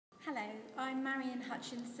I'm Marian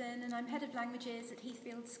Hutchinson and I'm Head of Languages at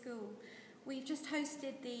Heathfield School. We've just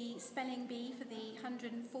hosted the Spelling Bee for the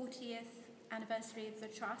 140th anniversary of the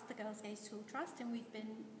Trust, the Girls' Gay School Trust, and we've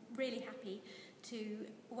been really happy to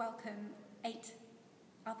welcome 8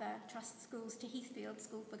 other Trust schools to Heathfield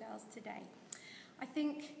School for Girls today. I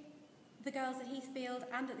think the girls at Heathfield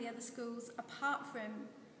and at the other schools, apart from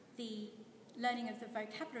the learning of the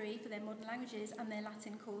vocabulary for their modern languages and their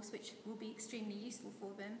Latin course, which will be extremely useful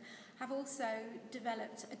for them, have also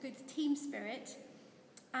developed a good team spirit,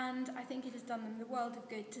 and I think it has done them the world of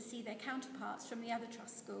good to see their counterparts from the other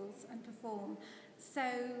Trust schools and perform. So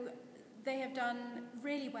they have done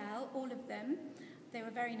really well, all of them. They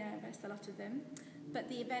were very nervous, a lot of them, but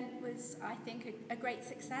the event was, I think, a great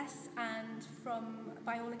success, and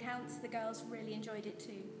by all accounts, the girls really enjoyed it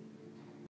too.